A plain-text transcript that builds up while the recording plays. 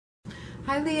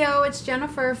Hi Leo, it's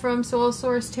Jennifer from Soul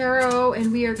Source Tarot,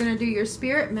 and we are going to do your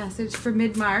spirit message for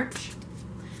mid-March.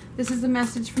 This is a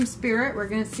message from Spirit. We're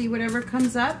going to see whatever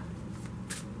comes up.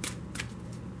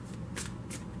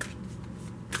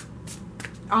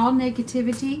 All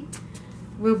negativity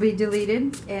will be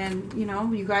deleted, and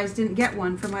you guys didn't get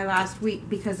one for my last week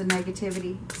because of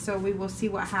negativity, so we will see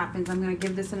what happens. I'm going to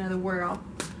give this another whirl,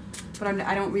 but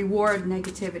I don't reward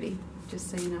negativity,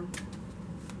 just so you know.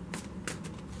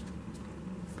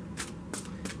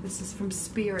 This is from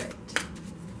Spirit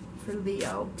for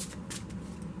Leo.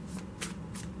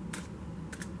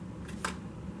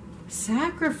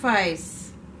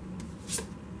 Sacrifice.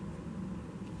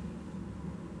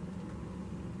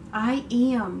 I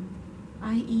am.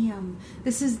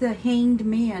 This is the Hanged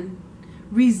Man.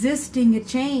 Resisting a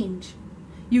change.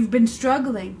 You've been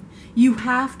struggling. You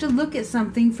have to look at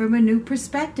something from a new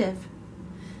perspective.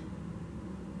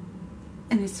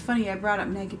 And it's funny, I brought up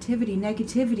negativity.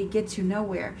 Negativity gets you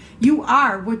nowhere. You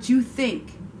are what you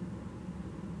think.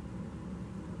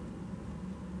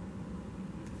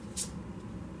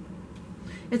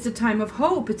 It's a time of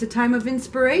hope. It's a time of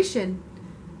inspiration.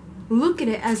 Look at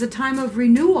it as a time of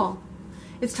renewal.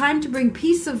 It's time to bring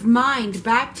peace of mind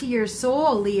back to your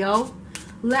soul, Leo.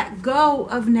 Let go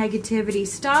of negativity.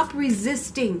 Stop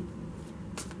resisting.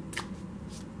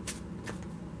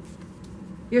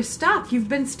 You're stuck. You've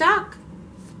been stuck.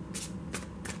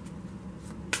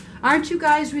 Aren't you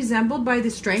guys resembled by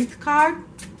the Strength card?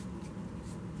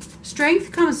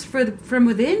 Strength comes from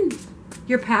within.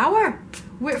 Your power.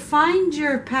 Find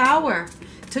your power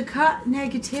to cut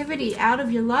negativity out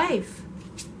of your life.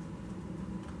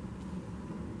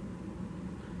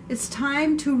 It's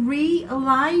time to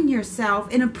realign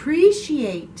yourself and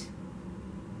appreciate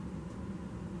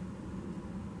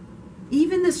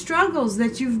even the struggles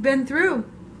that you've been through.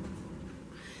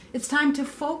 It's time to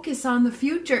focus on the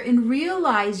future and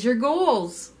realize your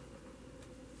goals.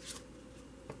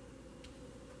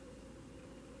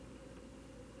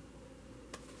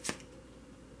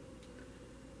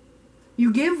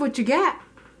 You give what you get.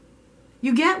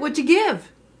 You get what you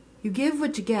give. You give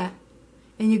what you get.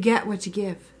 And you get what you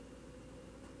give.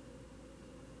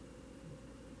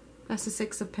 That's the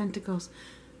Six of Pentacles.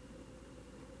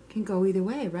 Can go either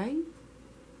way, right?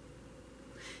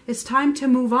 It's time to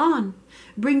move on.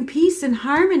 Bring peace and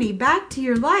harmony back to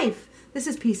your life. This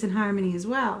is peace and harmony as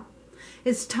well.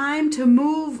 It's time to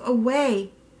move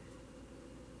away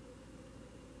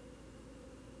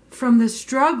from the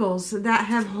struggles that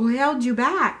have held you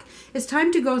back. It's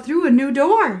time to go through a new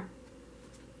door.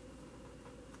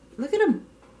 Look at them.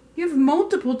 You have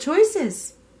multiple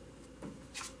choices.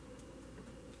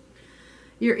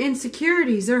 Your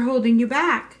insecurities are holding you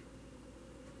back.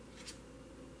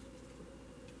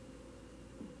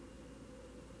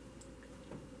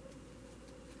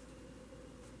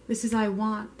 This is I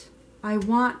want. I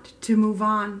want to move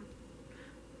on.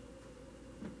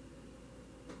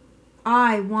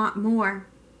 I want more.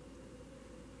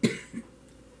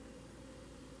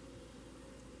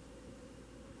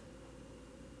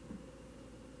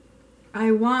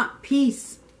 I want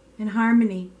peace and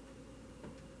harmony.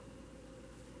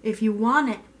 If you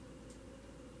want it,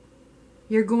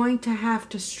 you're going to have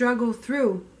to struggle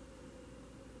through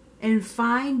and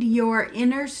find your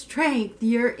inner strength,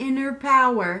 your inner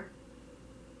power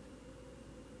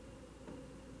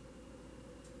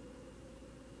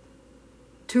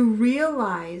to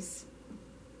realize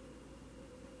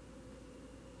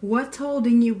what's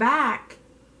holding you back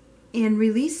and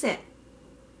release it.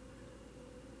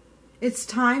 It's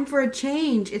time for a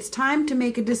change. It's time to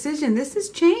make a decision. This is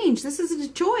change. This is a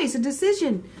choice, a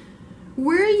decision.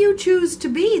 Where you choose to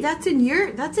be, that's in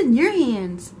your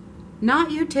hands,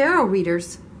 not your tarot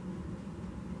readers.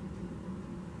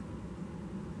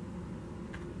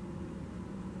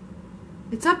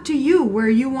 It's up to you where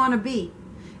you want to be.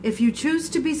 If you choose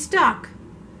to be stuck,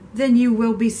 then you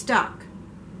will be stuck.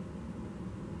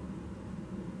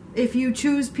 If you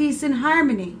choose peace and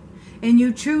harmony and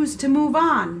you choose to move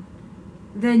on,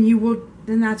 then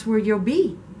that's where you'll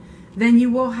be. Then you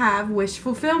will have wish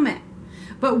fulfillment.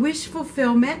 But wish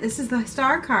fulfillment, this is the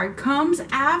Star card, comes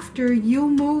after you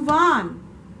move on.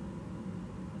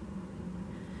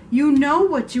 You know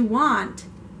what you want,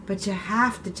 but you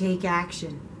have to take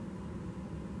action.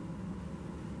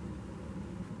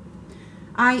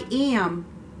 I am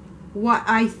what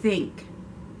I think.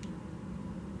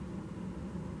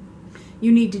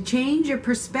 You need to change your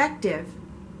perspective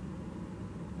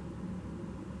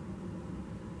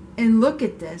and look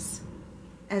at this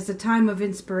as a time of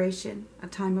inspiration, a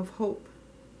time of hope.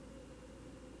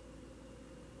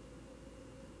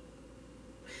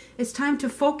 It's time to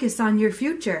focus on your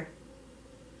future.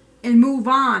 and move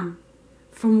on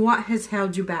from what has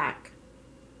held you back.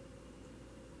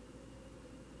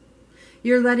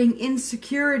 You're letting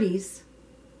insecurities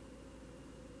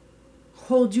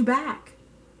hold you back.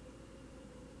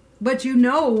 But you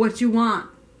know what you want.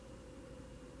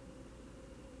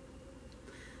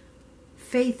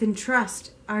 Faith and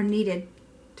trust are needed.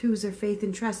 Twos are faith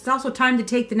and trust. It's also time to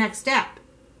take the next step.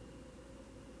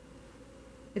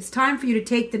 It's time for you to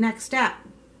take the next step.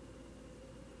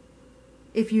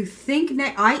 If you think,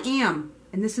 I am,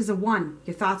 and this is a 1,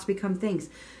 your thoughts become things.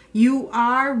 You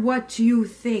are what you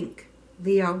think,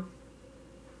 Leo.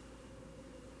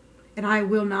 And I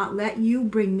will not let you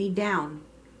bring me down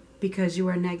because you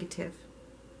are negative.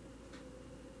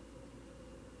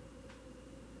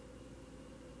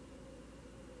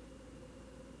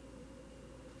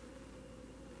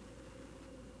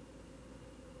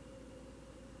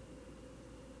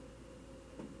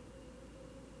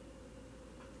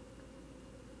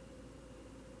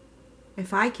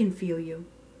 If I can feel you,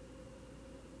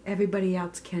 everybody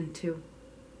else can too.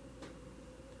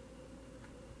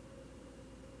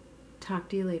 Talk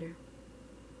to you later.